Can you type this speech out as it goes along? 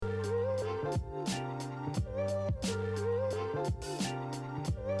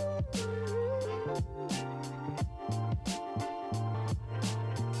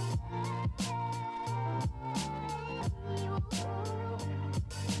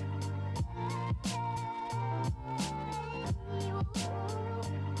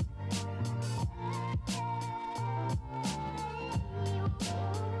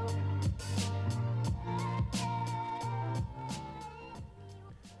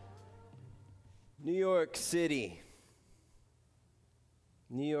New York City.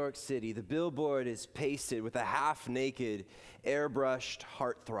 New York City. The billboard is pasted with a half-naked, airbrushed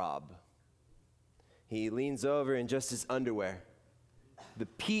heartthrob. He leans over in just his underwear. The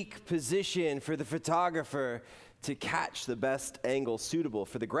peak position for the photographer to catch the best angle suitable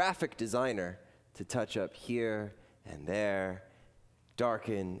for the graphic designer to touch up here and there,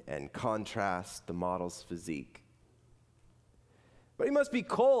 darken and contrast the model's physique. But he must be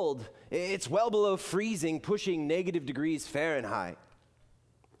cold. It's well below freezing, pushing negative degrees Fahrenheit.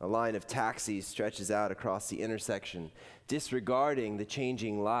 A line of taxis stretches out across the intersection, disregarding the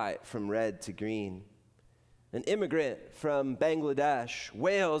changing light from red to green. An immigrant from Bangladesh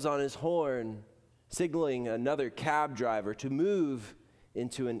wails on his horn, signaling another cab driver to move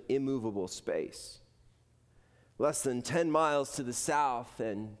into an immovable space. Less than 10 miles to the south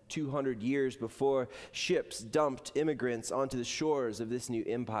and 200 years before, ships dumped immigrants onto the shores of this new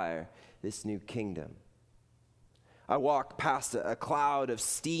empire, this new kingdom. I walk past a cloud of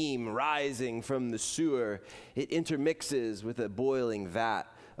steam rising from the sewer. It intermixes with a boiling vat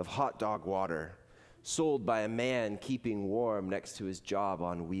of hot dog water, sold by a man keeping warm next to his job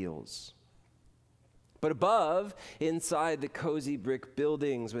on wheels. But above, inside the cozy brick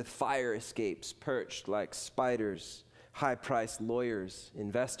buildings with fire escapes perched like spiders, high-priced lawyers,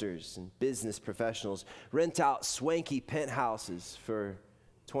 investors, and business professionals rent out swanky penthouses for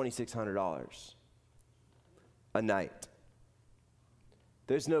 $2,600 a night.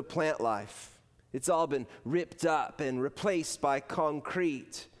 There's no plant life. It's all been ripped up and replaced by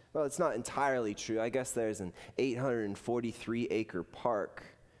concrete. Well, it's not entirely true. I guess there's an 843-acre park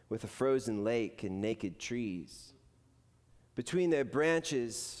with a frozen lake and naked trees. Between their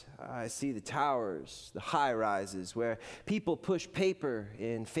branches, I see the towers, the high-rises, where people push paper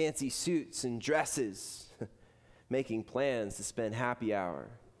in fancy suits and dresses, making plans to spend happy hour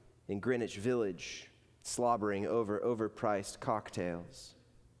in Greenwich Village, slobbering over overpriced cocktails.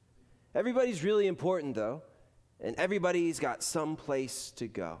 Everybody's really important, though, and everybody's got some place to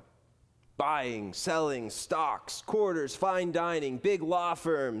go. Buying, selling, stocks, quarters, fine dining, big law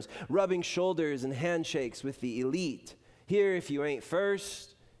firms, rubbing shoulders and handshakes with the elite. Here, if you ain't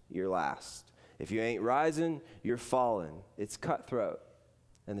first, you're last. If you ain't rising, you're falling. It's cutthroat,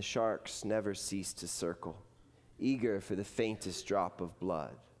 and the sharks never cease to circle, eager for the faintest drop of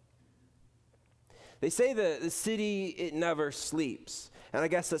blood. They say the city, it never sleeps. And I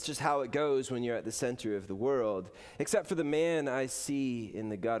guess that's just how it goes when you're at the center of the world, except for the man I see in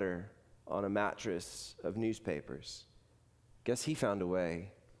the gutter on a mattress of newspapers. Guess he found a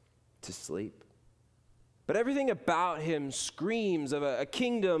way to sleep. But everything about him screams of a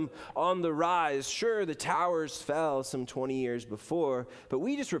kingdom on the rise. Sure, the towers fell some 20 years before, but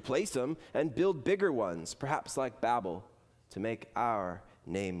we just replace them and build bigger ones, perhaps like Babel, to make our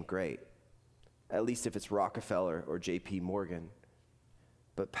name great. At least if it's Rockefeller or J.P. Morgan.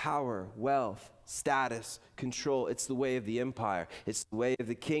 But power, wealth, status, control, it's the way of the empire. It's the way of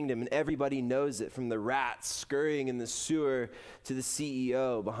the kingdom, and everybody knows it, from the rats scurrying in the sewer to the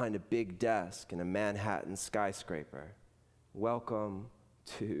CEO behind a big desk in a Manhattan skyscraper. Welcome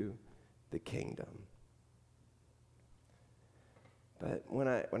to the kingdom. But when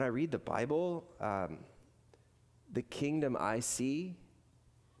I read the Bible, the kingdom I see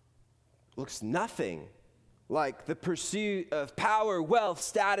looks nothing like the pursuit of power, wealth,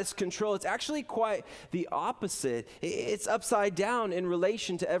 status, control. It's actually quite the opposite. It's upside down in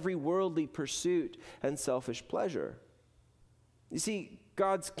relation to every worldly pursuit and selfish pleasure. You see,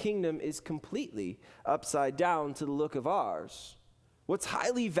 God's kingdom is completely upside down to the look of ours. What's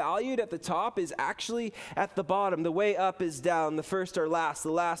highly valued at the top is actually at the bottom. The way up is down. The first are last.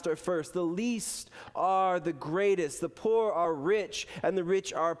 The last are first. The least are the greatest. The poor are rich, and the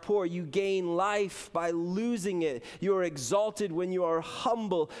rich are poor. You gain life by losing it. You are exalted when you are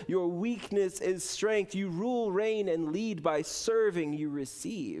humble. Your weakness is strength. You rule, reign, and lead by serving. You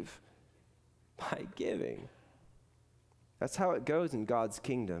receive by giving. That's how it goes in God's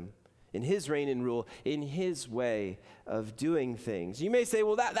kingdom. In his reign and rule, in his way of doing things. You may say,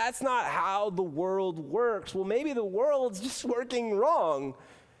 well, that's not how the world works. Well, maybe the world's just working wrong.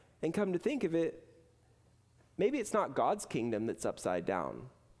 And come to think of it, maybe it's not God's kingdom that's upside down.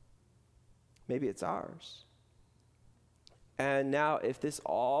 Maybe it's ours. And now, if this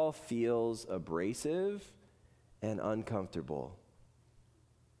all feels abrasive and uncomfortable,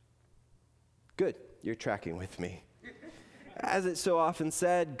 good, you're tracking with me. As it so often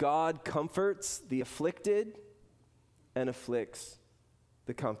said, God comforts the afflicted and afflicts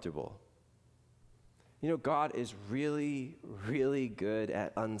the comfortable. You know, God is really, really good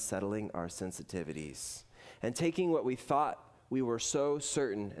at unsettling our sensitivities and taking what we thought we were so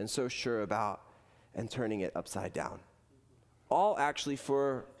certain and so sure about and turning it upside down. All actually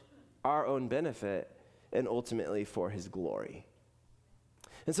for our own benefit and ultimately for his glory.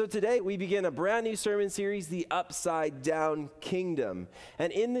 And so today we begin a brand new sermon series, The Upside Down Kingdom.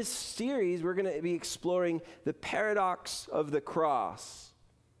 And in this series, we're going to be exploring the paradox of the cross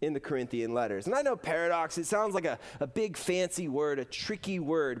in the Corinthian letters. And I know paradox, it sounds like a big fancy word, a tricky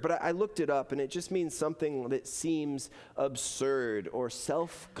word, but I looked it up and it just means something that seems absurd or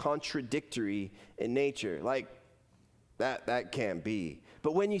self-contradictory in nature. Like, that can't be.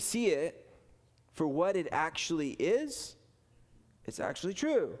 But when you see it for what it actually is, it's actually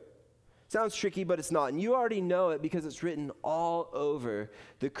true. Sounds tricky, but it's not. And you already know it because it's written all over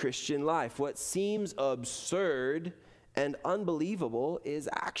the Christian life. What seems absurd and unbelievable is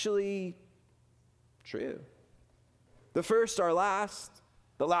actually true. The first are last,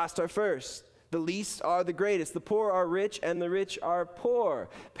 the last are first. The least are the greatest. The poor are rich, and the rich are poor.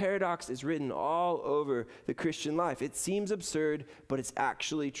 Paradox is written all over the Christian life. It seems absurd, but it's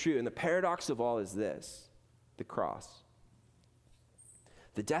actually true. And the paradox of all is this: the cross.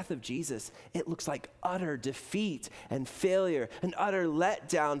 The death of Jesus, it looks like utter defeat and failure, an utter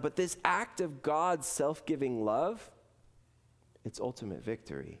letdown. But this act of God's self-giving love, it's ultimate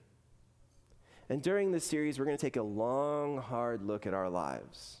victory. And during this series, we're going to take a long, hard look at our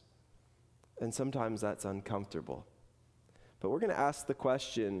lives. And sometimes that's uncomfortable. But we're going to ask the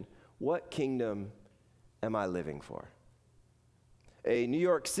question, what kingdom am I living for? A New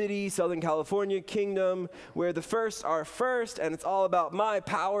York City, Southern California kingdom where the first are first and it's all about my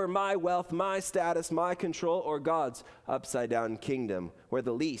power, my wealth, my status, my control, or God's upside down kingdom where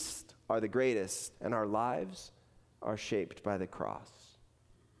the least are the greatest and our lives are shaped by the cross.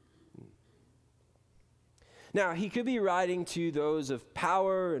 Now, he could be writing to those of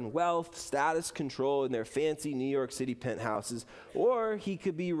power and wealth, status, control in their fancy New York City penthouses, or he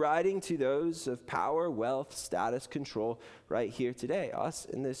could be writing to those of power, wealth, status, control right here today, us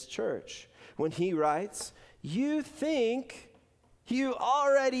in this church. When he writes, you think you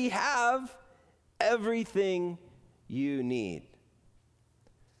already have everything you need.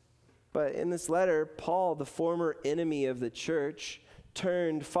 But in this letter, Paul, the former enemy of the church,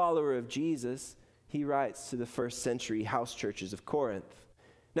 turned follower of Jesus, he writes to the first century house churches of Corinth.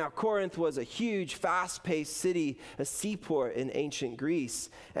 Now, Corinth was a huge, fast-paced city, a seaport in ancient Greece.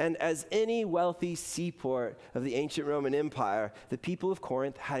 And as any wealthy seaport of the ancient Roman Empire, the people of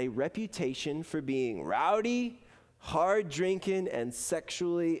Corinth had a reputation for being rowdy, hard drinking, and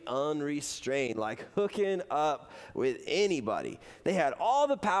sexually unrestrained, like hooking up with anybody. They had all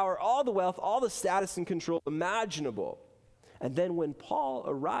the power, all the wealth, all the status and control imaginable. And then when Paul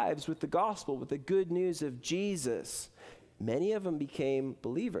arrives with the gospel, with the good news of Jesus, many of them became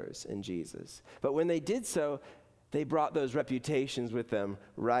believers in Jesus. But when they did so, they brought those reputations with them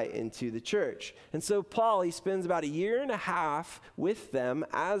right into the church. And so Paul, he spends about 1.5 years with them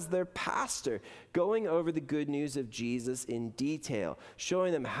as their pastor, going over the good news of Jesus in detail,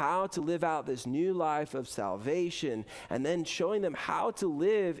 showing them how to live out this new life of salvation, and then showing them how to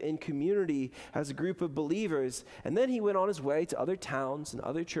live in community as a group of believers. And then he went on his way to other towns and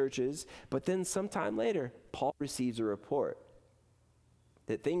other churches, but then sometime later, Paul receives a report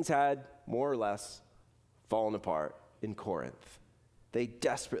that things had more or less fallen apart in Corinth. They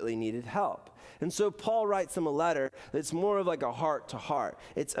desperately needed help. And so Paul writes them a letter that's more of like a heart to heart.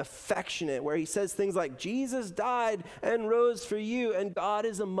 It's affectionate, where he says things like, Jesus died and rose for you, and God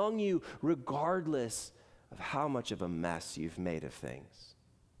is among you, regardless of how much of a mess you've made of things.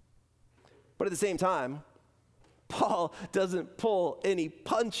 But at the same time, Paul doesn't pull any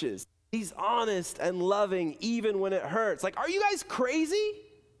punches. He's honest and loving even when it hurts. Like, are you guys crazy?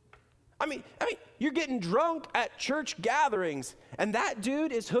 I mean, you're getting drunk at church gatherings, and that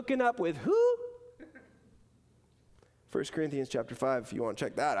dude is hooking up with who? 1 Corinthians chapter 5, if you want to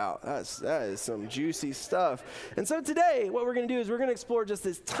check that out. That is some juicy stuff. And so today, what we're going to do is we're going to explore just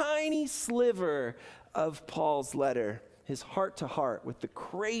this tiny sliver of Paul's letter, his heart-to-heart with the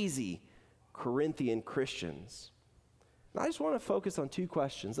crazy Corinthian Christians. And I just want to focus on 2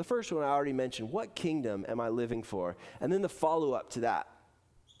 questions. The first one I already mentioned, what kingdom am I living for? And then the follow-up to that.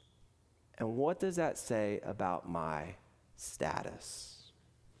 And what does that say about my status?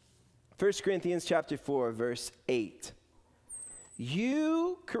 1 Corinthians chapter 4, verse 8.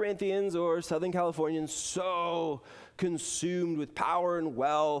 You Corinthians or Southern Californians, so consumed with power and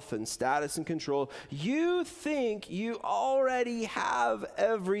wealth and status and control, you think you already have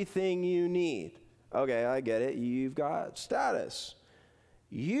everything you need. Okay, I get it. You've got status.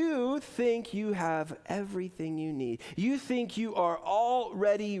 You think you have everything you need. You think you are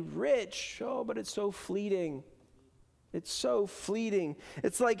already rich. Oh, but it's so fleeting. It's so fleeting.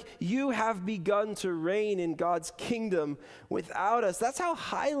 It's like you have begun to reign in God's kingdom without us. That's how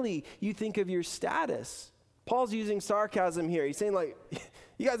highly you think of your status. Paul's using sarcasm here. He's saying, like,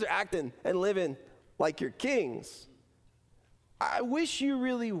 you guys are acting and living like you're kings. I wish you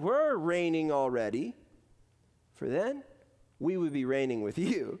really were reigning already, for then we would be reigning with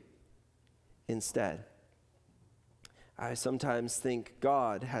you instead. I sometimes think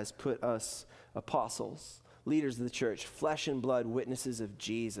God has put us apostles, leaders of the church, flesh and blood witnesses of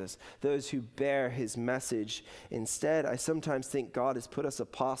Jesus, those who bear his message. Instead, I sometimes think God has put us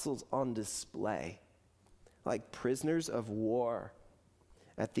apostles on display, like prisoners of war,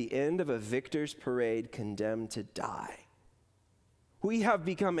 at the end of a victor's parade condemned to die. We have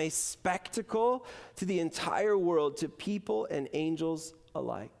become a spectacle to the entire world, to people and angels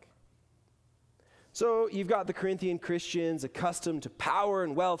alike. So you've got the Corinthian Christians accustomed to power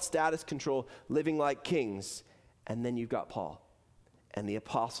and wealth, status, control, living like kings. And then you've got Paul and the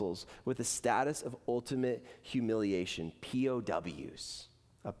apostles with the status of ultimate humiliation, POWs,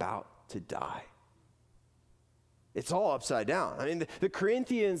 about to die. It's all upside down. I mean, the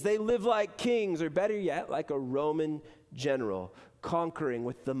Corinthians, they live like kings, or better yet, like a Roman general, conquering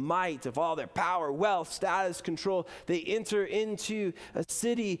with the might of all their power, wealth, status, control. They enter into a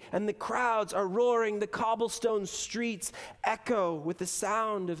city and the crowds are roaring. The cobblestone streets echo with the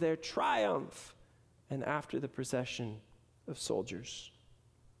sound of their triumph. And after the procession of soldiers,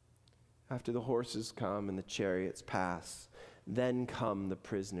 after the horses come and the chariots pass, then come the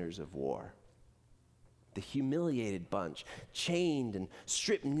prisoners of war. The humiliated bunch, chained and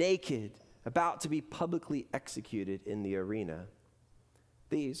stripped naked, about to be publicly executed in the arena.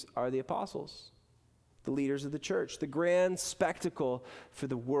 These are the apostles, the leaders of the church, the grand spectacle for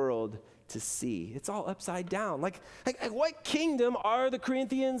the world to see. It's all upside down. Like what kingdom are the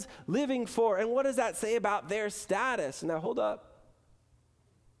Corinthians living for? And what does that say about their status? Now, hold up.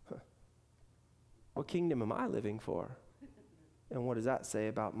 What kingdom am I living for? And what does that say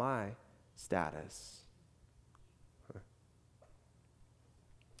about my status?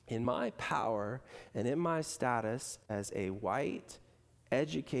 In my power and in my status as a white,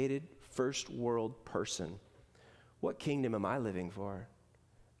 educated, first world person, what kingdom am I living for?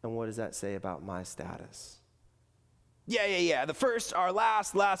 And what does that say about my status? Yeah. The first are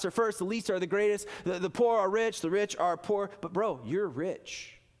last, last are first, the least are the greatest, the poor are rich, the rich are poor. But bro, you're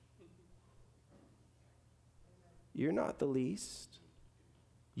rich. You're not the least.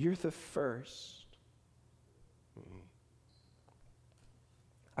 You're the first.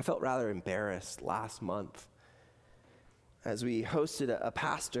 I felt rather embarrassed last month as we hosted a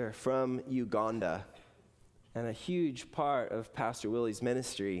pastor from Uganda. And a huge part of Pastor Willie's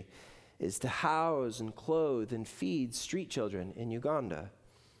ministry is to house and clothe and feed street children in Uganda,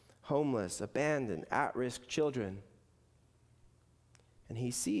 homeless, abandoned, at-risk children. And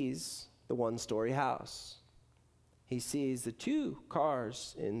he sees the one-story house. He sees the 2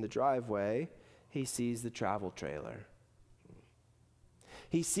 cars in the driveway. He sees the travel trailer.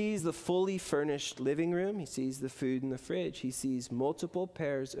 He sees the fully furnished living room. He sees the food in the fridge. He sees multiple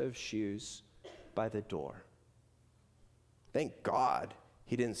pairs of shoes by the door. Thank God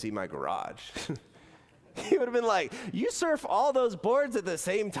he didn't see my garage. He would have been like, you surf all those boards at the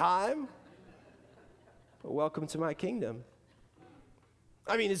same time? But welcome to my kingdom.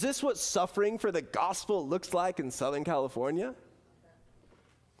 I mean, is this what suffering for the gospel looks like in Southern California?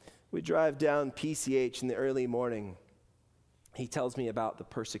 We drive down PCH in the early morning. He tells me about the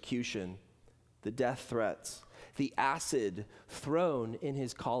persecution, the death threats, the acid thrown in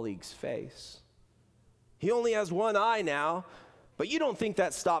his colleague's face. He only has one eye now, but you don't think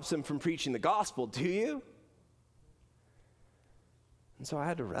that stops him from preaching the gospel, do you? And so I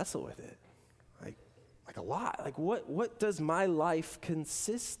had to wrestle with it, like a lot. Like what does my life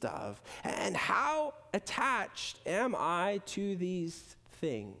consist of? And how attached am I to these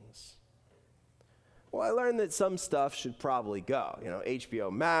things? Well, I learned that some stuff should probably go.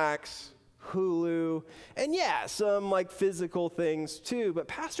 HBO Max, Hulu, and yeah, some like physical things too. But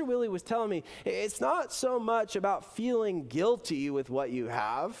Pastor Willie was telling me it's not so much about feeling guilty with what you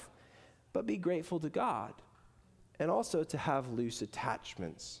have, but be grateful to God. And also to have loose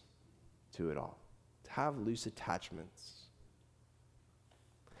attachments to it all. To have loose attachments.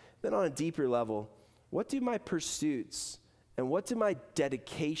 Then on a deeper level, what do my pursuits and what do my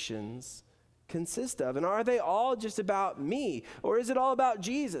dedications consist of? And are they all just about me? Or is it all about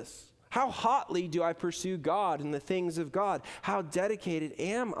Jesus? How hotly do I pursue God and the things of God? How dedicated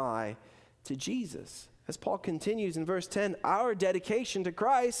am I to Jesus? As Paul continues in verse 10, our dedication to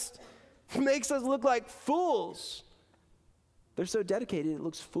Christ makes us look like fools. They're so dedicated, it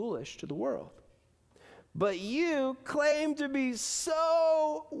looks foolish to the world. But you claim to be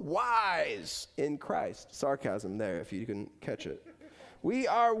so wise in Christ. Sarcasm there, if you can catch it. We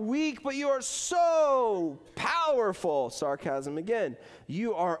are weak, but you are so powerful. Sarcasm again.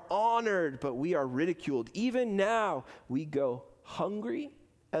 You are honored, but we are ridiculed. Even now, we go hungry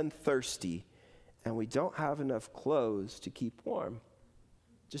and thirsty, and we don't have enough clothes to keep warm.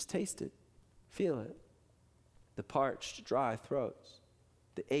 Just taste it. Feel it. The parched, dry throats.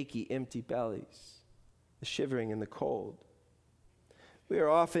 The achy, empty bellies. The shivering in the cold. We are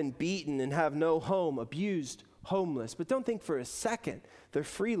often beaten and have no home, abused, homeless. But don't think for a second they're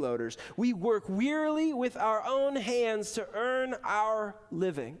freeloaders. We work wearily with our own hands to earn our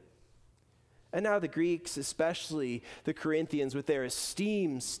living. And now the Greeks, especially the Corinthians, with their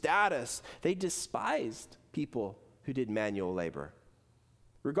esteem, status, they despised people who did manual labor,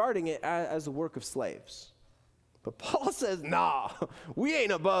 regarding it as the work of slaves. But Paul says, nah, we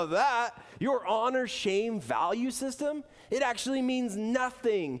ain't above that. Your honor, shame, value system, it actually means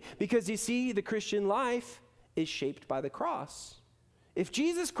nothing, because you see, the Christian life is shaped by the cross. If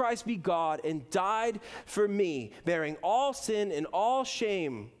Jesus Christ be God and died for me, bearing all sin and all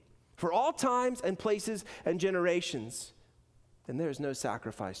shame for all times and places and generations, then there is no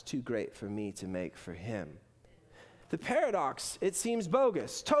sacrifice too great for me to make for him. The paradox, it seems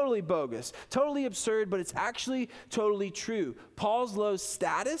bogus, totally absurd, but it's actually totally true. Paul's low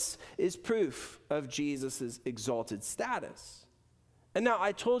status is proof of Jesus' exalted status. And now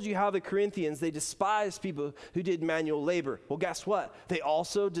I told you how the Corinthians, they despised people who did manual labor. Well, guess what? They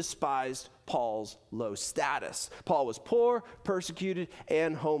also despised Paul's low status. Paul was poor, persecuted,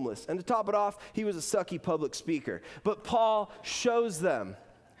 and homeless. And to top it off, he was a sucky public speaker. But Paul shows them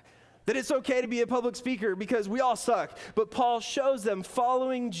that it's okay to be a public speaker because we all suck. But Paul shows them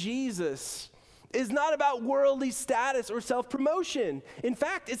following Jesus is not about worldly status or self-promotion. In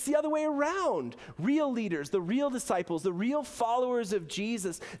fact, it's the other way around. Real leaders, the real disciples, the real followers of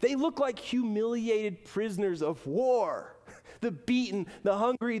Jesus, they look like humiliated prisoners of war. The beaten, the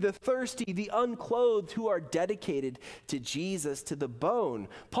hungry, the thirsty, the unclothed, who are dedicated to Jesus to the bone.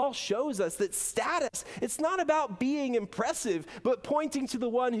 Paul shows us that status, it's not about being impressive, but pointing to the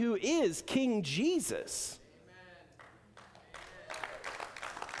one who is King Jesus.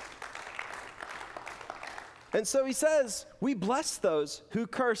 And so he says, we bless those who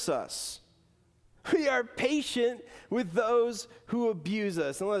curse us. We are patient with those who abuse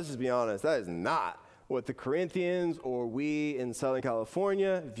us. And let's just be honest, that is not what the Corinthians or we in Southern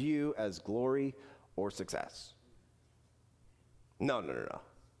California view as glory or success. No.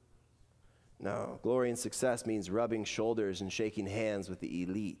 No, glory and success means rubbing shoulders and shaking hands with the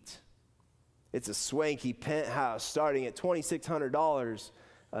elite. It's a swanky penthouse starting at $2,600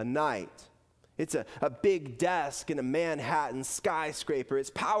 a night. It's a big desk in a Manhattan skyscraper.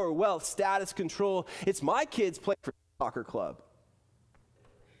 It's power, wealth, status, control. It's my kids play for soccer club.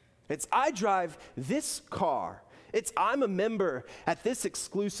 It's I drive this car. It's I'm a member at this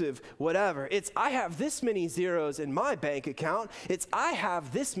exclusive whatever. It's I have this many zeros in my bank account. It's I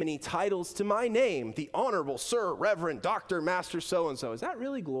have this many titles to my name. The Honorable Sir, Reverend, Doctor, Master, so-and-so. Is that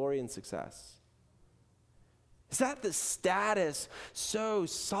really glory and success? Is that the status so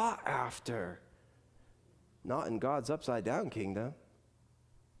sought after? Not in God's upside down kingdom.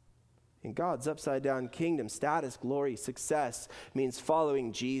 In God's upside down kingdom, status, glory, success means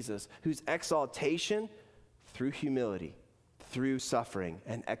following Jesus, whose exaltation through humility, through suffering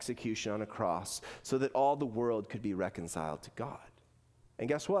and execution on a cross, so that all the world could be reconciled to God. And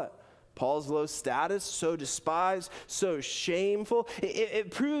guess what? Paul's low status, so despised, so shameful,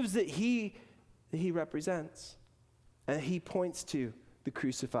 it proves that he represents. And he points to the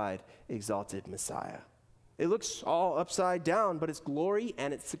crucified, exalted Messiah. It looks all upside down, but it's glory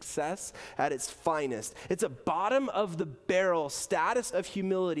and it's success at its finest. It's a bottom of the barrel status of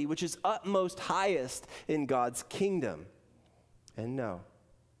humility, which is utmost highest in God's kingdom. And no,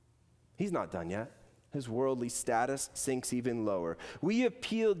 he's not done yet. His worldly status sinks even lower. We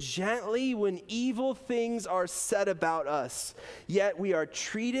appeal gently when evil things are said about us, yet we are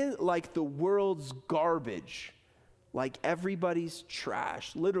treated like the world's garbage. Like everybody's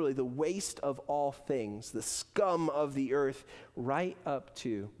trash, literally the waste of all things, the scum of the earth, right up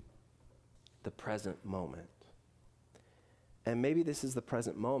to the present moment. And maybe this is the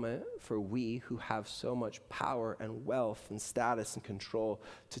present moment for we who have so much power and wealth and status and control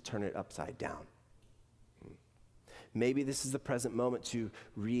to turn it upside down. Maybe this is the present moment to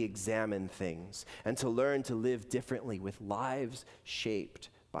re-examine things and to learn to live differently with lives shaped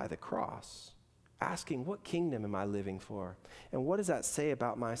by the cross. Asking, what kingdom am I living for? And what does that say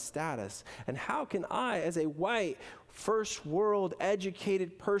about my status? And how can I, as a white, first world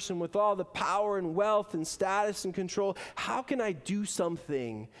educated person with all the power and wealth and status and control, how can I do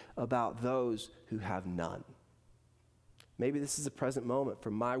something about those who have none? Maybe this is a present moment for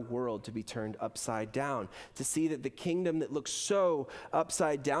my world to be turned upside down, to see that the kingdom that looks so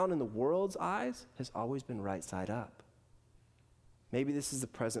upside down in the world's eyes has always been right side up. Maybe this is the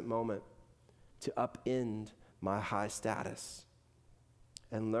present moment to upend my high status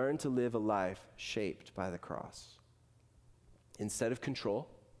and learn to live a life shaped by the cross. Instead of control,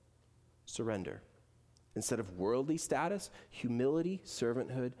 surrender. Instead of worldly status, humility,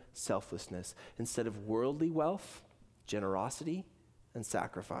 servanthood, selflessness. Instead of worldly wealth, generosity and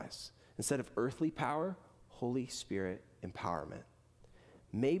sacrifice. Instead of earthly power, Holy Spirit empowerment.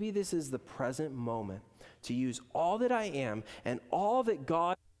 Maybe this is the present moment to use all that I am and all that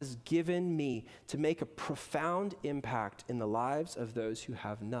God has given me to make a profound impact in the lives of those who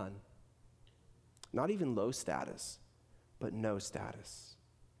have none. Not even low status, but no status.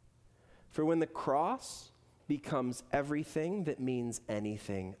 For when the cross becomes everything that means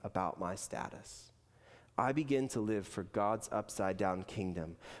anything about my status, I begin to live for God's upside down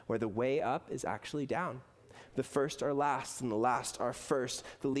kingdom, where the way up is actually down. The first are last, and the last are first.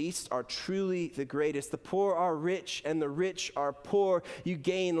 The least are truly the greatest. The poor are rich, and the rich are poor. You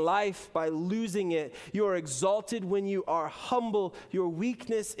gain life by losing it. You are exalted when you are humble. Your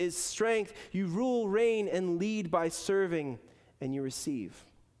weakness is strength. You rule, reign, and lead by serving, and you receive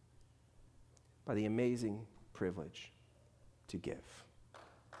by the amazing privilege to give.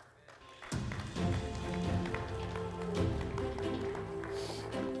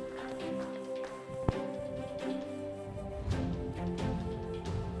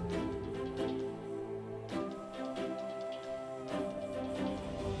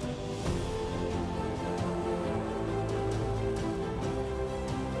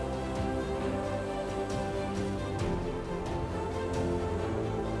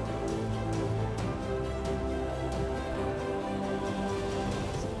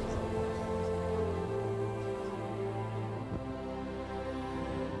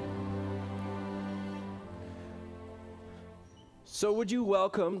 So would you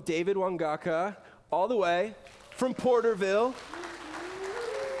welcome David Wangaka all the way from Porterville.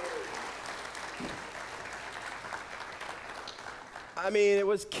 I mean, it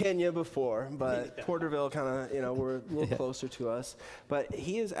was Kenya before, but Porterville kind of, we're a little closer to us. But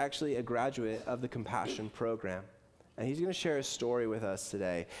he is actually a graduate of the Compassion Program. And he's going to share a story with us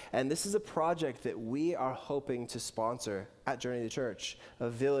today. And this is a project that we are hoping to sponsor at Journey to Church, a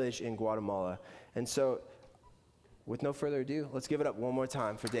village in Guatemala. And so, with no further ado, let's give it up one more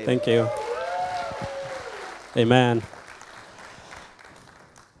time for David. Thank you. Amen.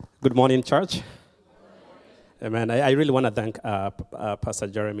 Good morning, church. Amen. I really want to thank Pastor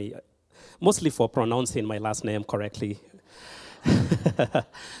Jeremy, mostly for pronouncing my last name correctly.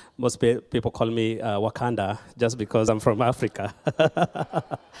 Most people call me Wakanda just because I'm from Africa,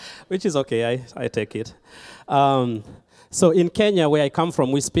 which is okay. I take it. So in Kenya, where I come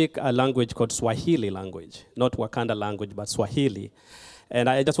from, we speak a language called Swahili language, not Wakanda language, but Swahili. And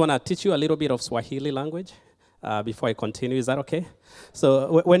I just want to teach you a little bit of Swahili language before I continue. Is that okay?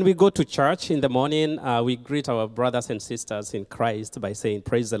 So when we go to church in the morning, we greet our brothers and sisters in Christ by saying,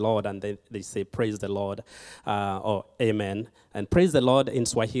 praise the Lord, and they say, praise the Lord, or amen. And praise the Lord in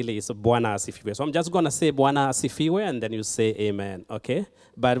Swahili is Bwana asifiwe. So I'm just going to say Bwana asifiwe, and then you say amen, okay?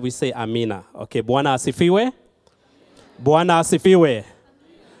 But we say amina, okay? Bwana asifiwe. Bwana asifiwe.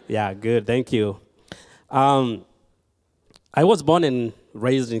 Yeah, good, thank you. I was born and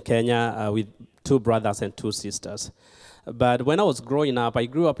raised in Kenya with 2 brothers and 2 sisters. But when I was growing up, I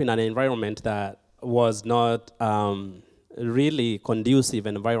grew up in an environment that was not really conducive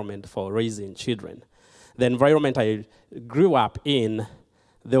environment for raising children. The environment I grew up in,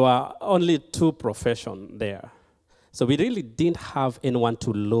 there were only 2 professions there. So we really didn't have anyone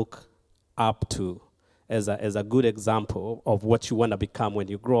to look up to as a good example of what you want to become when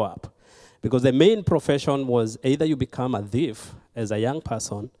you grow up. Because the main profession was either you become a thief as a young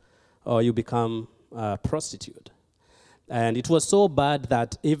person or you become a prostitute. And it was so bad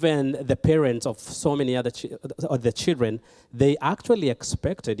that even the parents of so many other the children, they actually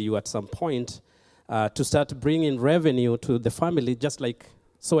expected you at some point to start bringing revenue to the family, just like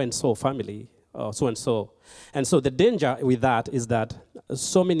so-and-so family, or so-and-so. And so the danger with that is that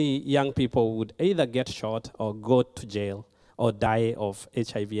so many young people would either get shot or go to jail or die of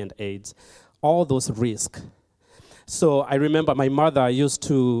HIV and AIDS, all those risks. So I remember my mother used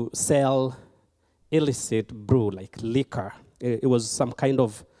to sell illicit brew, like liquor. It was some kind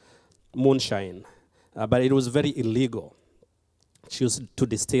of moonshine, but it was very illegal. She used to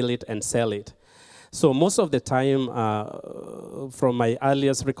distill it and sell it. So most of the time, from my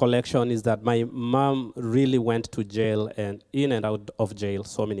earliest recollection, is that my mom really went to jail and in and out of jail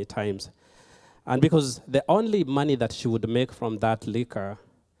so many times. And because the only money that she would make from that liquor,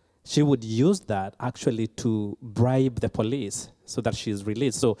 she would use that actually to bribe the police so that she's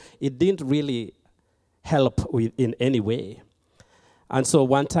released. So it didn't really help in any way. And so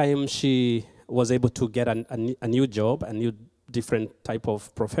one time she was able to get a new job, a new different type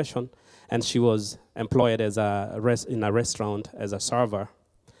of profession, and she was employed as in a restaurant as a server.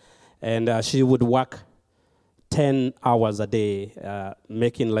 And she would work 10 hours a day,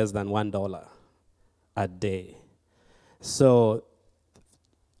 making less than $1 a day. So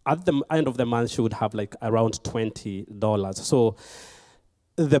at the end of the month, she would have like around $20. So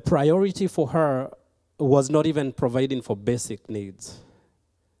the priority for her was not even providing for basic needs,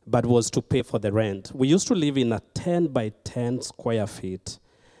 but was to pay for the rent. We used to live in a 10 by 10 square feet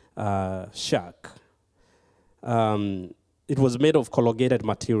shack. It was made of corrugated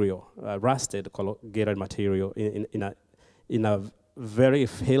material, rusted corrugated material in a very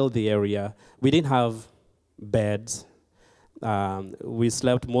healthy area. We didn't have beds. We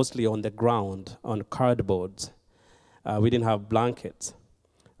slept mostly on the ground, on cardboards. We didn't have blankets.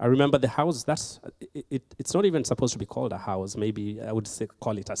 I remember the house, it's not even supposed to be called a house. Maybe I would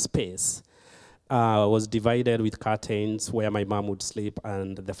call it a space. Was divided with curtains where my mom would sleep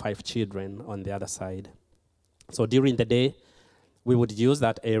and the 5 children on the other side. So during the day, we would use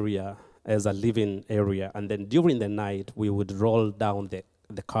that area as a living area. And then during the night, we would roll down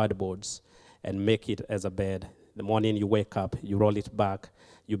the cardboards and make it as a bed. The morning you wake up, you roll it back,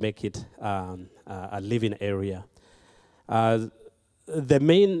 you make it a living area. The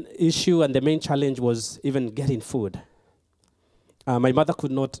main issue and the main challenge was even getting food. My mother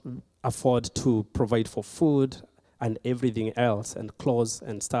could not afford to provide for food and everything else and clothes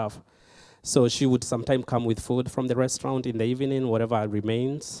and stuff. So she would sometimes come with food from the restaurant in the evening, whatever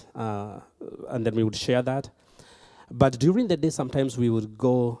remains, and then we would share that. But during the day, sometimes we would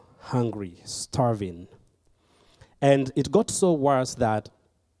go hungry, starving. And it got so worse that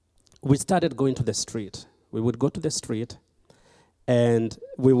we started going to the street. We would go to the street, and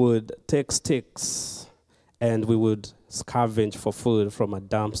we would take sticks, and we would scavenge for food from a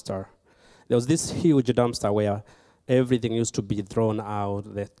dumpster. There was this huge dumpster where everything used to be thrown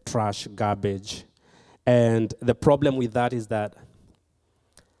out, the trash, garbage. And the problem with that is that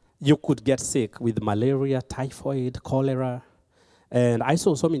you could get sick with malaria, typhoid, cholera. And I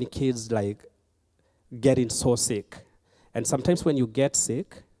saw so many kids like getting so sick. And sometimes when you get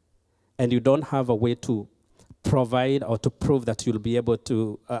sick and you don't have a way to provide or to prove that you'll be able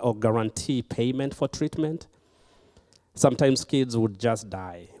to or guarantee payment for treatment, sometimes kids would just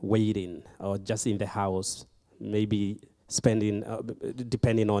die waiting or just in the house, maybe spending,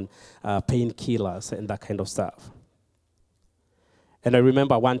 depending on painkillers and that kind of stuff. And I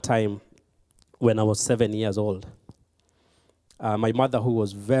remember one time when I was 7 years old, my mother, who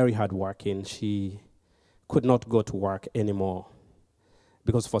was very hardworking, she could not go to work anymore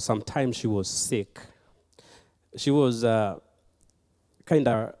because for some time she was sick. She was kind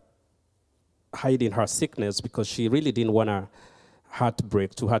of hiding her sickness because she really didn't want to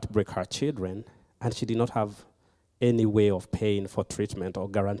heartbreak her children, and she did not have any way of paying for treatment or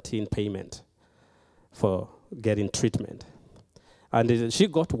guaranteeing payment for getting treatment. And she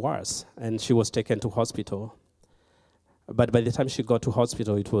got worse, and she was taken to hospital. But by the time she got to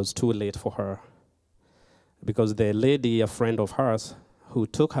hospital, it was too late for her because the lady, a friend of hers, who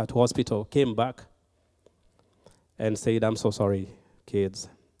took her to hospital, came back and said, "I'm so sorry, kids.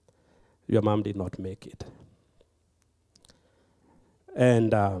 Your mom did not make it."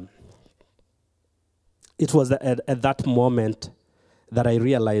 And it was at that moment that I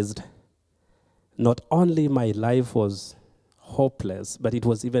realized not only my life was hopeless, but it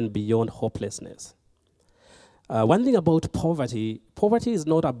was even beyond hopelessness. One thing about poverty is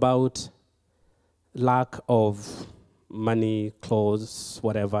not about lack of money, clothes,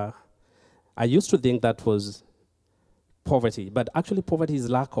 whatever. I used to think that was poverty, but actually poverty is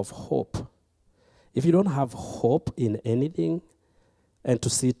lack of hope. If you don't have hope in anything and to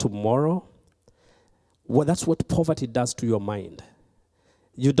see tomorrow, well, that's what poverty does to your mind.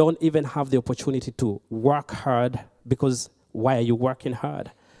 You don't even have the opportunity to work hard because why are you working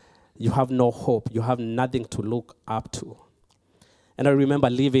hard? You have no hope. You have nothing to look up to. And I remember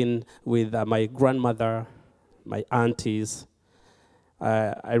living with my grandmother, my aunties.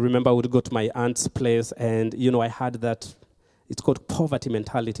 I remember I would go to my aunt's place, and I had that. It's called poverty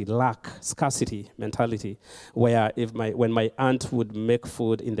mentality, lack, scarcity mentality, where when my aunt would make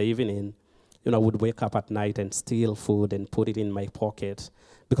food in the evening, I would wake up at night and steal food and put it in my pocket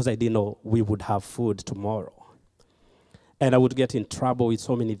because I didn't know we would have food tomorrow. And I would get in trouble with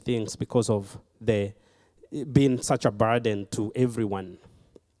so many things because of the being such a burden to everyone.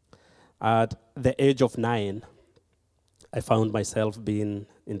 At the age of 9, I found myself being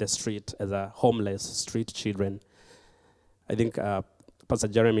in the street as a homeless street children. I think Pastor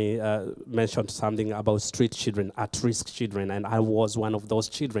Jeremy mentioned something about street children, at-risk children, and I was one of those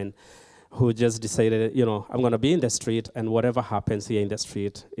children who just decided, I'm going to be in the street, and whatever happens here in the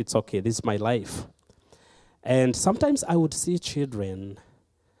street, it's okay. This is my life. And sometimes I would see children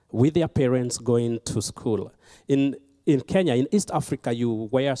with their parents going to school. In Kenya, in East Africa, you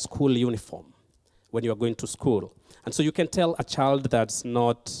wear school uniform when you are going to school. And so you can tell a child that's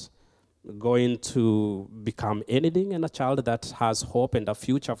not going to become anything and a child that has hope and a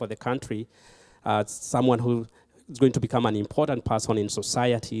future for the country, someone who is going to become an important person in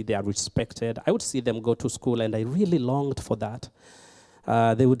society, they are respected. I would see them go to school, and I really longed for that.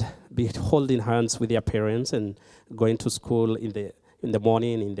 They would be holding hands with their parents and going to school in the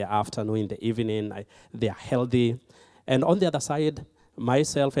morning, in the afternoon, in the evening. They are healthy. And on the other side,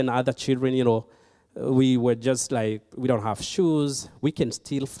 myself and other children, we were just like, we don't have shoes. We can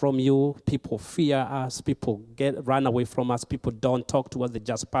steal from you. People fear us. People run away from us. People don't talk to us. They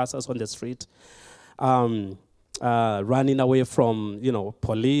just pass us on the street. Running away from,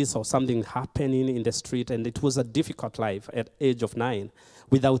 police or something happening in the street. And it was a difficult life at age of 9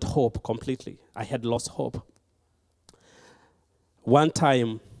 without hope completely. I had lost hope. One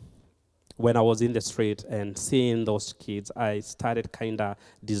time when I was in the street and seeing those kids, I started kind of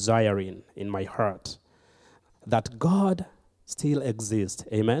desiring in my heart that God still exists.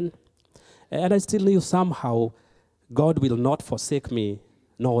 Amen? And I still knew somehow God will not forsake me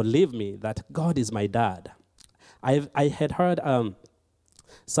nor leave me, that God is my dad. I had heard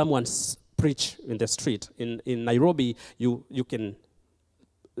someone preach in the street. In Nairobi, you can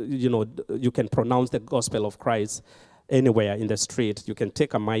pronounce the gospel of Christ anywhere in the street. You can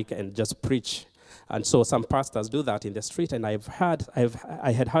take a mic and just preach. And so some pastors do that in the street. And I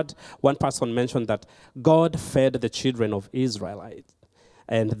had heard one person mention that God fed the children of Israel,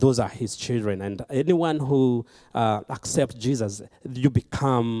 and those are his children. And anyone who accepts Jesus, you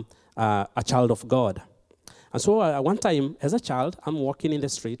become a child of God. And so one time, as a child, I'm walking in the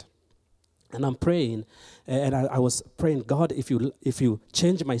street, and I'm praying, and I was praying, God, if you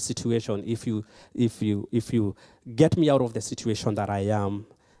change my situation, if you get me out of the situation that I am,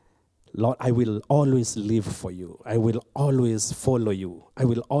 Lord, I will always live for you. I will always follow you. I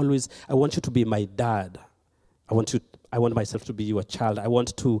want you to be my dad. I want myself to be your child. I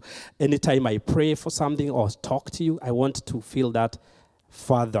want to, anytime I pray for something or talk to you, I want to feel that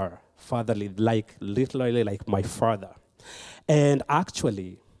fatherly, literally like my father. And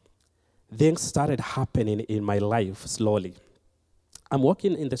actually, things started happening in my life slowly. I'm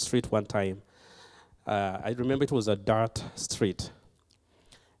walking in the street one time. I remember it was a dirt street.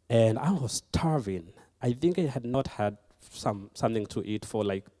 And I was starving. I think I had not had something to eat for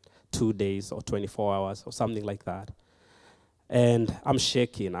like 2 days or 24 hours or something like that. And I'm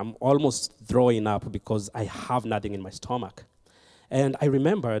shaking. I'm almost throwing up because I have nothing in my stomach. And I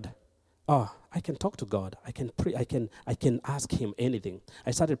remembered, I can talk to God. I can pray. I can ask him anything.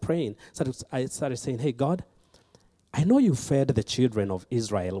 I started praying. I started saying, hey, God, I know you fed the children of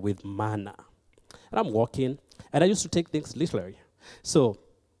Israel with manna. And I'm walking, and I used to take things literally.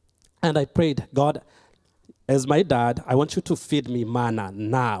 And I prayed, God, as my dad, I want you to feed me manna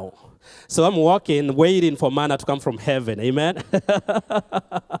now. So I'm walking, waiting for manna to come from heaven. Amen?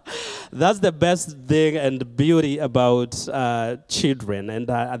 That's the best thing and beauty about children. And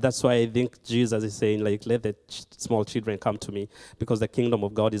that's why I think Jesus is saying, let the small children come to me, because the kingdom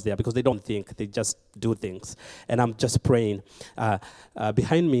of God is there. Because they don't think, they just do things. And I'm just praying.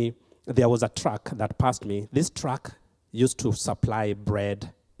 Behind me, there was a truck that passed me. This truck used to supply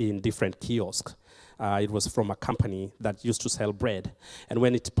bread in different kiosks. It was from a company that used to sell bread. And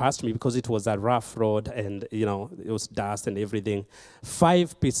when it passed me, because it was a rough road and, it was dust and everything,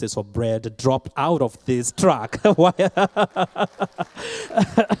 5 pieces of bread dropped out of this truck.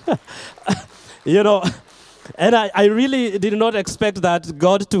 And I really did not expect that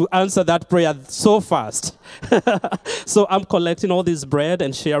God to answer that prayer so fast. So I'm collecting all this bread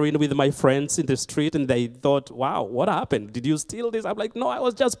and sharing with my friends in the street, and they thought, wow, what happened? Did you steal this? I'm like, no, I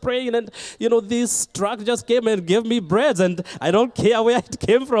was just praying, and, this truck just came and gave me bread, and I don't care where it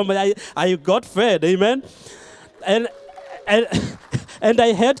came from. I got fed, amen? And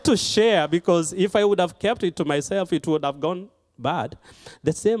I had to share, because if I would have kept it to myself, it would have gone bad.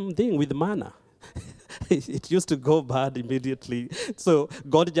 The same thing with manna. it used to go bad immediately. So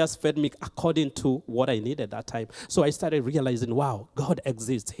God just fed me according to what I needed that time. So I started realizing, wow, God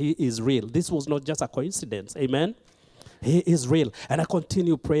exists. He is real. This was not just a coincidence. Amen? He is real. And I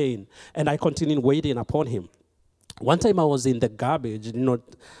continue praying, and I continue waiting upon him. One time I was in the garbage,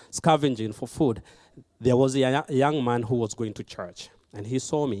 scavenging for food. There was a young man who was going to church, and he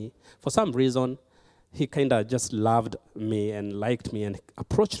saw me. For some reason, he kind of just loved me and liked me and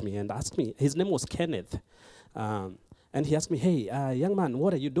approached me and asked me. His name was Kenneth. And he asked me, hey, young man,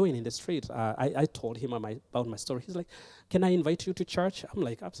 what are you doing in the street? I told him about my story. He's like, can I invite you to church? I'm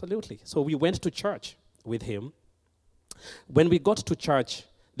like, absolutely. So we went to church with him. When we got to church,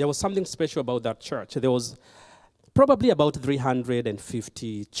 there was something special about that church. There was probably about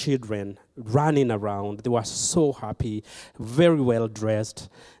 350 children running around. They were so happy, very well dressed.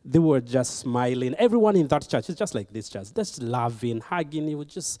 They were just smiling. Everyone in that church is just like this church, just loving, hugging you,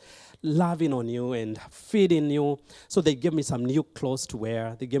 just loving on you and feeding you. So they gave me some new clothes to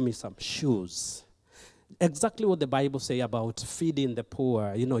wear. They gave me some shoes. Exactly what the Bible say about feeding the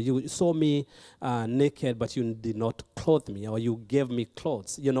poor. You saw me naked, but you did not clothe me, or you gave me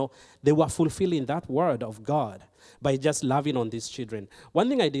clothes. They were fulfilling that word of God by just loving on these children. One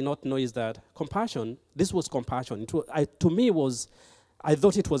thing I did not know is that compassion, this was compassion. To me, I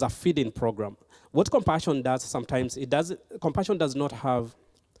thought it was a feeding program. What compassion does sometimes, compassion does not have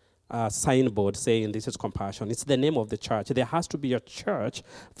a signboard saying this is compassion. It's the name of the church. There has to be a church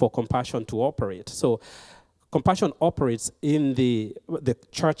for compassion to operate. So compassion operates in the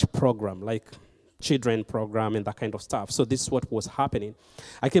church program, like children program and that kind of stuff. So this is what was happening.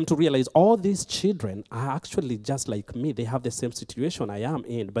 I came to realize all these children are actually just like me. They have the same situation I am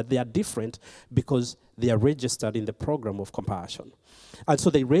in, but they are different because they are registered in the program of compassion. And so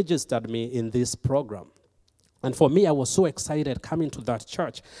they registered me in this program. And for me, I was so excited coming to that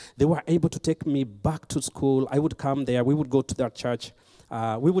church. They were able to take me back to school. I would come there. We would go to that church.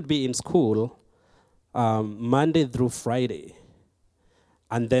 We would be in school Monday through Friday.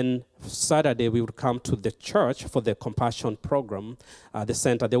 And then Saturday, we would come to the church for the compassion program, the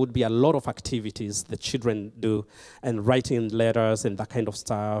center. There would be a lot of activities the children do, and writing letters and that kind of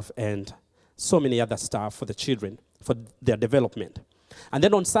stuff, and so many other stuff for the children, for their development. And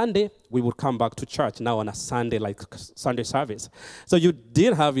then on Sunday, we would come back to church, now on a Sunday, like Sunday service. So you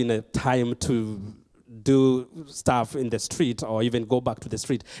didn't have time to do stuff in the street or even go back to the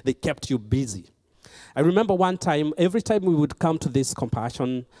street. They kept you busy. I remember one time, every time we would come to this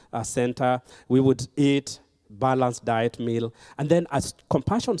compassion center, we would eat balanced diet meal. And then as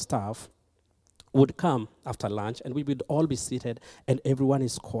compassion staff would come after lunch, and we would all be seated, and everyone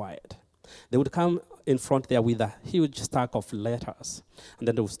is quiet. They would come in front there with a huge stack of letters, and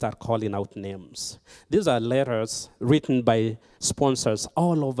then they would start calling out names. These are letters written by sponsors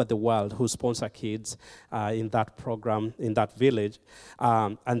all over the world who sponsor kids in that program, in that village,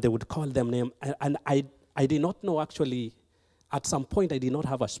 and they would call them names. And I did not know, actually, at some point I did not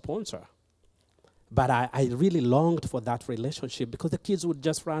have a sponsor. But I really longed for that relationship, because the kids would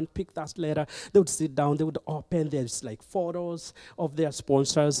just run, pick that letter, they would sit down, they would open, there's like photos of their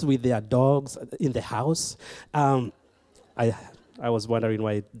sponsors with their dogs in the house. I was wondering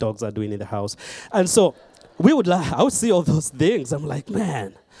why dogs are doing in the house. And so I would see all those things. I'm like,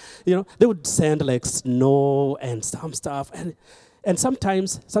 man, they would send like snow and some stuff. And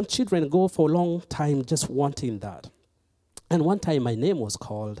sometimes some children go for a long time just wanting that. And one time my name was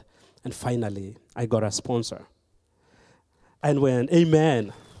called, and finally, I got a sponsor. And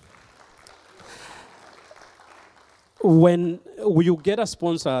amen. When you get a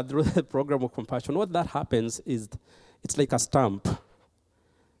sponsor through the program of compassion, what that happens is it's like a stamp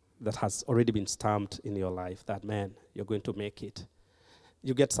that has already been stamped in your life that, man, you're going to make it.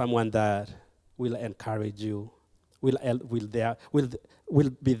 You get someone that will encourage you, will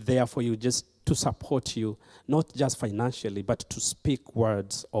be there for you, just to support you, not just financially, but to speak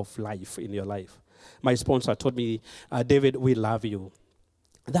words of life in your life. My sponsor told me, David, we love you.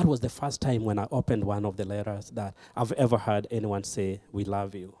 That was the first time when I opened one of the letters that I've ever heard anyone say, we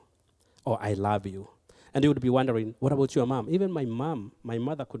love you, or I love you. And you would be wondering, what about your mom? Even my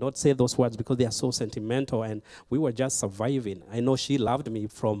mother could not say those words because they are so sentimental, and we were just surviving. I know she loved me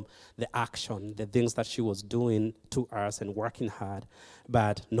from the action, the things that she was doing to us and working hard,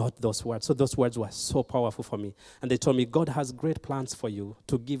 but not those words. So those words were so powerful for me. And they told me, God has great plans for you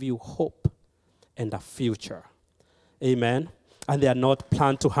to give you hope and a future. Amen? And they are not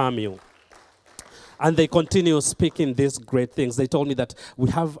planned to harm you. And they continue speaking these great things. They told me that we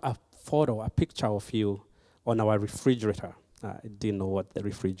have a picture of you on our refrigerator. I didn't know what the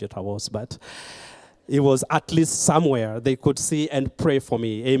refrigerator was, but it was at least somewhere they could see and pray for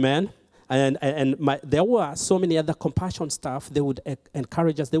me. Amen? There were so many other compassion staff. They would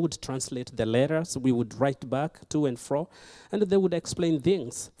encourage us. They would translate the letters. We would write back to and fro. And they would explain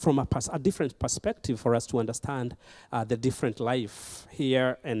things from a different perspective for us to understand the different life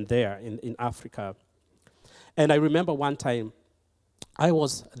here and there in Africa. And I remember one time, I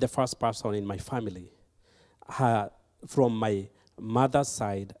was the first person in my family from my mother's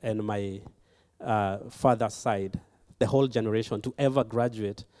side and my father's side, the whole generation, to ever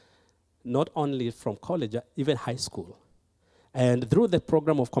graduate, not only from college, even high school. And through the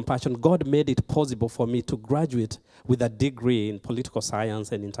program of compassion, God made it possible for me to graduate with a degree in political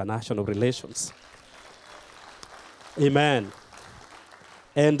science and international relations. Amen.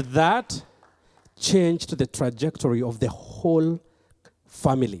 And that changed the trajectory of the whole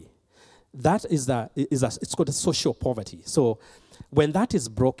family. That is it's called social poverty. So when that is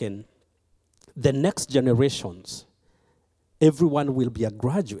broken, the next generations, everyone will be a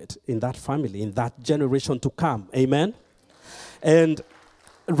graduate in that family, in that generation to come. Amen? And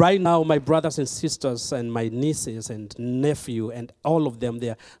right now, my brothers and sisters and my nieces and nephew and all of them, they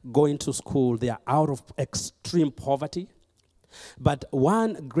are going to school. They are out of extreme poverty. But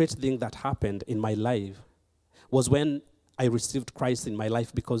one great thing that happened in my life was when I received Christ in my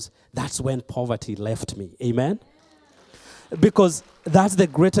life, because that's when poverty left me. Amen? Because that's the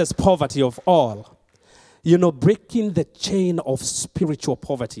greatest poverty of all. You know, breaking the chain of spiritual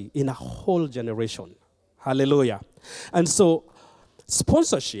poverty in a whole generation. Hallelujah. And so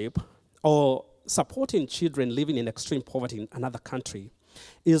sponsorship or supporting children living in extreme poverty in another country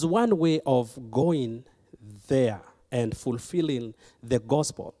is one way of going there and fulfilling the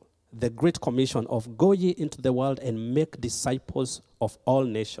gospel, the great commission of go ye into the world and make disciples of all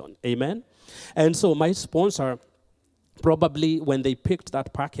nations. Amen? And so my sponsor, probably when they picked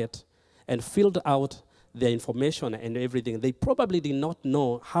that packet and filled out their information and everything, they probably did not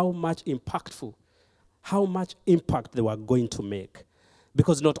know how much impact they were going to make.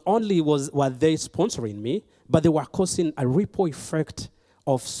 Because not only were they sponsoring me, but they were causing a ripple effect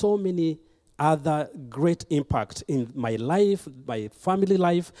of so many other great impact in my life, my family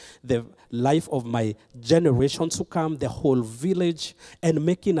life, the life of my generations to come, the whole village, and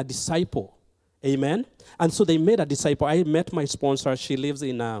making a disciple. Amen? And so they made a disciple. I met my sponsor. She lives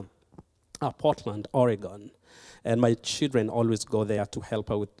in Portland, Oregon. And my children always go there to help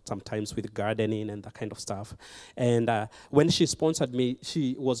her sometimes with gardening and that kind of stuff. And when she sponsored me,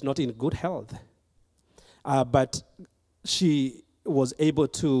 she was not in good health. But she was able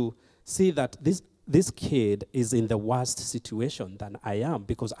to see that this kid is in the worst situation than I am,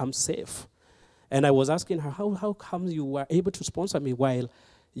 because I'm safe. And I was asking her, how come you were able to sponsor me while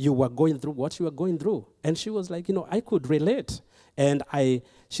you were going through what you were going through? And she was like, I could relate. And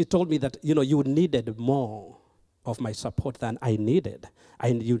she told me that, you needed more of my support than I needed.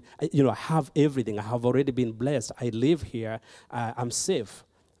 I have everything. I have already been blessed. I live here. I'm safe.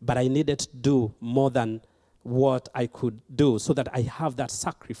 But I needed to do more than what I could do, so that I have that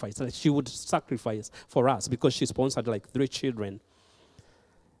sacrifice, that she would sacrifice for us, because she sponsored like 3 children.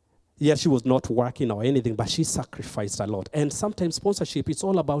 Yeah, she was not working or anything, but she sacrificed a lot. And sometimes sponsorship, it's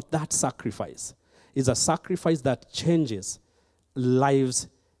all about that sacrifice. It's a sacrifice that changes lives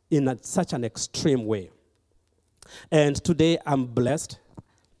in such an extreme way. And today I'm blessed.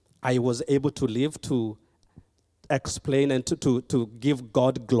 I was able to live to explain and to give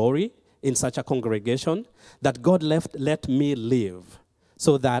God glory in such a congregation, that God let me live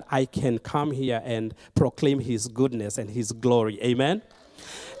so that I can come here and proclaim his goodness and his glory. Amen?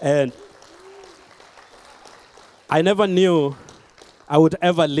 And I never knew I would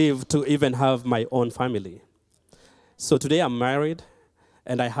ever live to even have my own family. So today I'm married,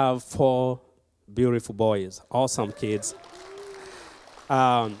 and I have 4 beautiful boys, awesome kids.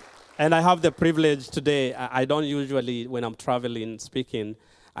 And I have the privilege today, I don't usually, when I'm traveling, speaking,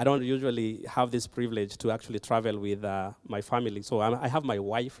 I don't usually have this privilege to actually travel with my family. So I have my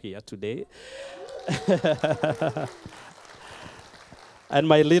wife here today. And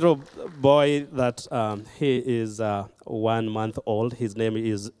my little boy that he is 1 month old, his name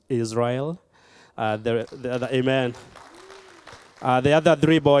is Israel. The other, amen. The other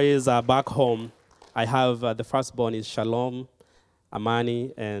 3 boys are back home. I have the firstborn is Shalom,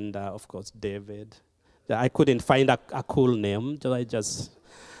 Amani, and of course David. I couldn't find a cool name, so I just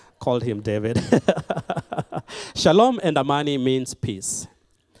called him David. Shalom and Amani means peace.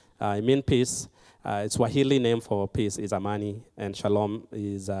 It means peace. Swahili name for peace is Amani, and Shalom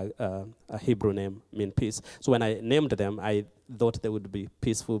is a Hebrew name, mean peace. So when I named them, I thought they would be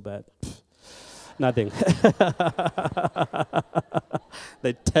peaceful, but Nothing.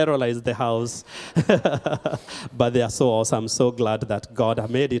 They terrorized the house. But they are so awesome. I'm so glad that God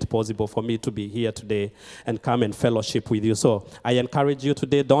made it possible for me to be here today and come and fellowship with you. So I encourage you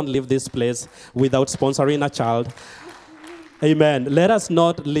today, don't leave this place without sponsoring a child. Amen. Let us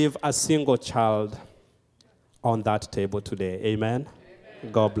not leave a single child on that table today. Amen.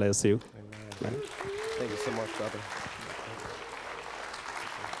 God bless you. Amen. Thank you so much, brother.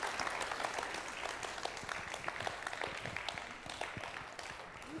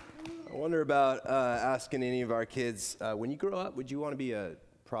 I wonder about asking any of our kids, when you grow up, would you want to be a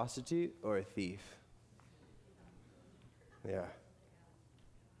prostitute or a thief? Yeah.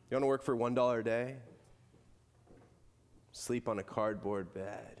 You want to work for $1 a day? Sleep on a cardboard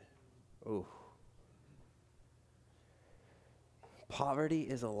bed. Ooh. Poverty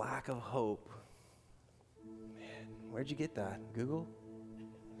is a lack of hope. Man, where'd you get that? Google?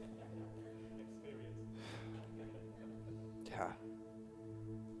 Yeah.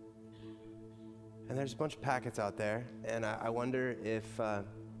 And there's a bunch of packets out there, and I wonder if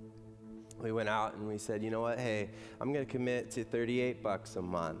we went out and we said, you know what, hey, I'm going to commit to $38 a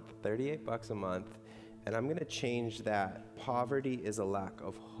month, $38 a month, and I'm going to change that. Poverty is a lack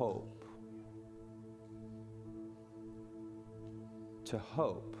of hope to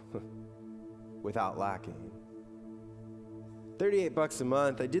hope without lacking. $38 a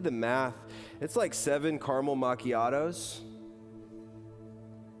month, I did the math. It's like 7 caramel macchiatos,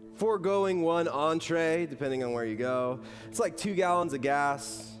 foregoing 1 entree, depending on where you go. It's like 2 gallons of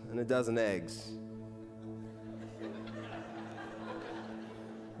gas and a dozen eggs.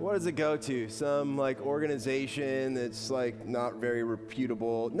 What does it go to? Some like organization that's like not very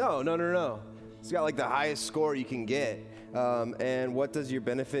reputable? No. It's got like the highest score you can get. And what does your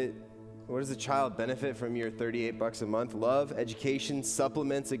benefit? What does the child benefit from your $38 a month? Love, education,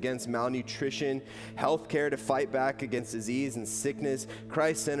 supplements against malnutrition, health care to fight back against disease and sickness,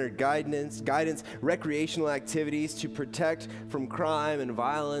 Christ-centered guidance, recreational activities to protect from crime and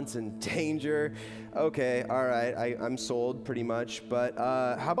violence and danger. Okay, all right, I'm sold pretty much. But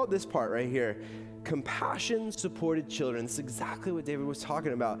how about this part right here? Compassion-supported children. This is exactly what David was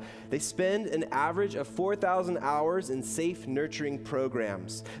talking about. They spend an average of 4,000 hours in safe nurturing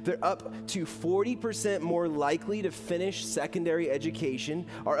programs. They're up to 40% more likely to finish secondary education,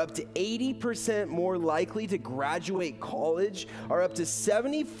 are up to 80% more likely to graduate college, are up to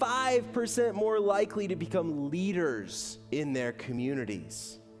 75% more likely to become leaders in their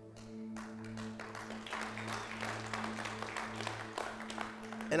communities.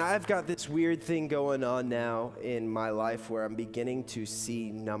 And I've got this weird thing going on now in my life where I'm beginning to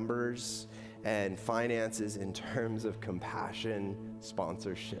see numbers and finances in terms of compassion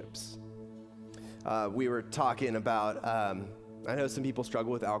sponsorships. We were talking about, I know some people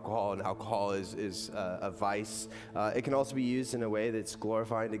struggle with alcohol, and alcohol is a vice. It can also be used in a way that's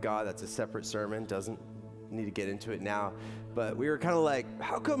glorifying to God. That's a separate sermon, doesn't need to get into it now. But we were kind of like,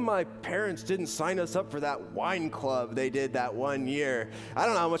 how come my parents didn't sign us up for that wine club they did that one year? I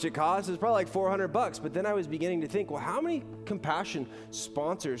don't know how much it cost. It was probably like $400. But then I was beginning to think, well, how many compassion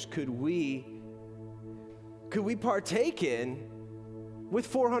sponsors could we partake in with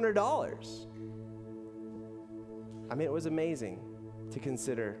 $400? I mean, it was amazing to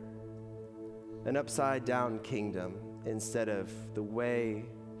consider an upside down kingdom instead of the way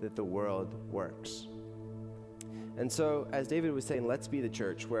that the world works. And so, as David was saying, let's be the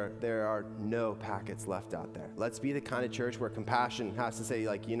church where there are no packets left out there. Let's be the kind of church where compassion has to say,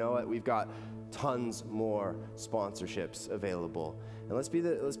 like, you know what, we've got tons more sponsorships available. And let's be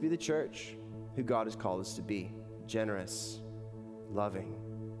the church who God has called us to be: generous, loving,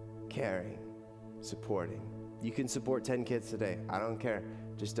 caring, supporting. You can support 10 kids today. I don't care.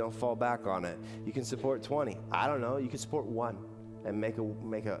 Just don't fall back on it. You can support 20. I don't know. You can support 1 and make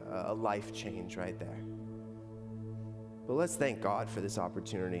a life change right there. But let's thank God for this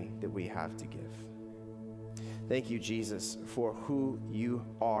opportunity that we have to give. Thank you, Jesus, for who you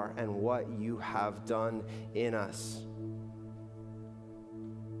are and what you have done in us.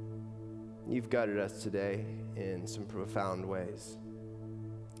 You've guided us today in some profound ways.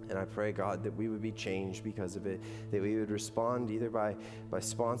 And I pray, God, that we would be changed because of it, that we would respond either by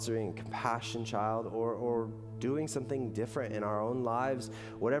sponsoring Compassion Child or doing something different in our own lives,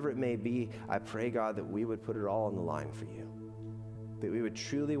 whatever it may be. I pray, God, that we would put it all on the line for you, that we would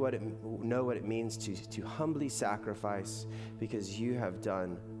truly know what it means to humbly sacrifice, because you have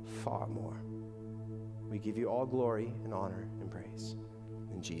done far more. We give you all glory and honor and praise.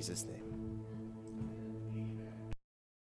 In Jesus' name.